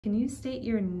Can you state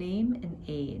your name and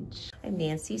age? I'm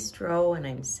Nancy Stroh and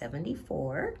I'm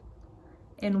 74.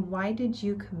 And why did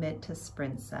you commit to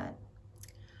Sprint Set?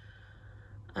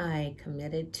 I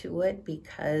committed to it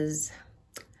because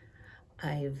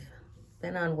I've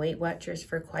been on Weight Watchers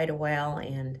for quite a while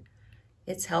and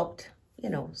it's helped,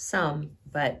 some,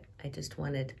 but I just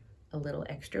wanted a little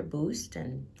extra boost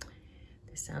and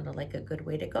this sounded like a good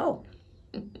way to go.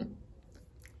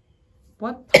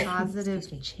 What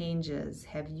positive changes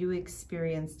have you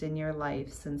experienced in your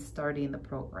life since starting the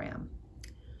program?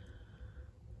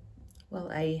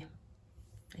 Well, I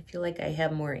feel like I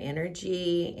have more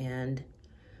energy and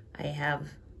I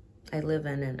live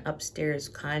in an upstairs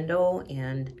condo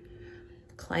and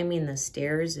climbing the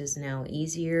stairs is now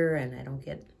easier and I don't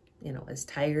get, as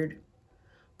tired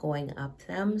going up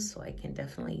them. So I can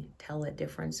definitely tell a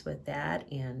difference with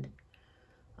that. And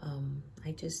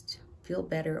I just feel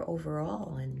better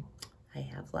overall and I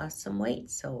have lost some weight.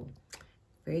 So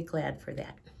very glad for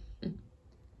that.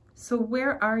 So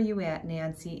where are you at,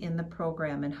 Nancy, in the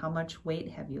program and how much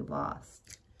weight have you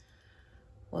lost?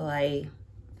 Well, I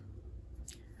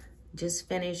just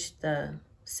finished the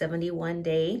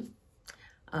 71-day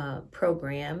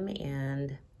program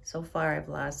and so far I've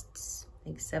lost, I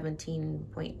think,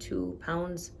 17.2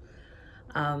 pounds.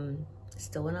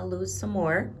 Still want to lose some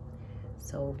more.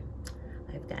 So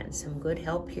I've gotten some good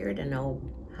help here to know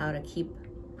how to keep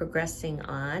progressing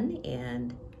on,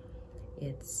 and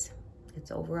it's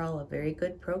overall a very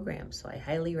good program, so I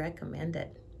highly recommend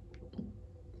it.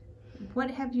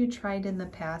 What have you tried in the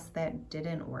past that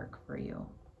didn't work for you?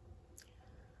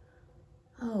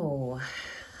 Oh,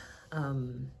 well,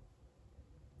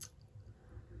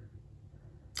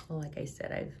 like I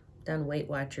said, I've done Weight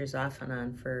Watchers off and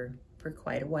on for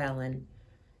quite a while, and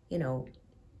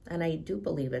and I do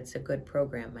believe it's a good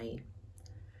program. I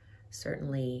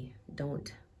certainly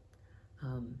don't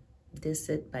diss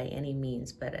it by any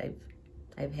means, but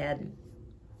I've had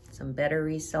some better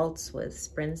results with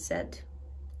Sprint Set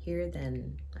here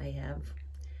than I have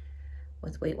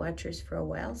with Weight Watchers for a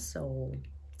while, so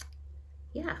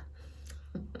yeah.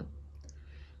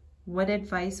 What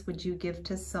advice would you give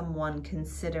to someone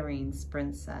considering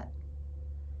Sprint Set?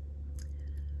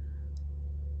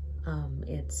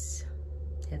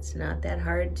 It's not that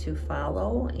hard to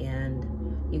follow, and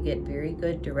you get very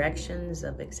good directions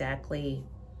of exactly,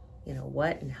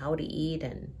 what and how to eat.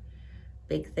 And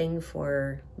big thing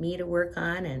for me to work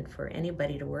on and for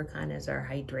anybody to work on is our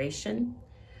hydration.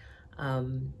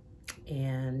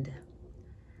 And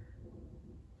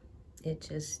it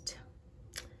just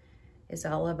is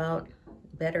all about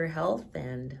better health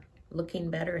and looking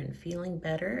better and feeling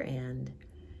better, and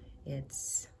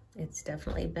it's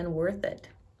definitely been worth it.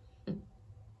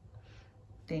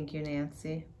 Thank you,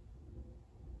 Nancy.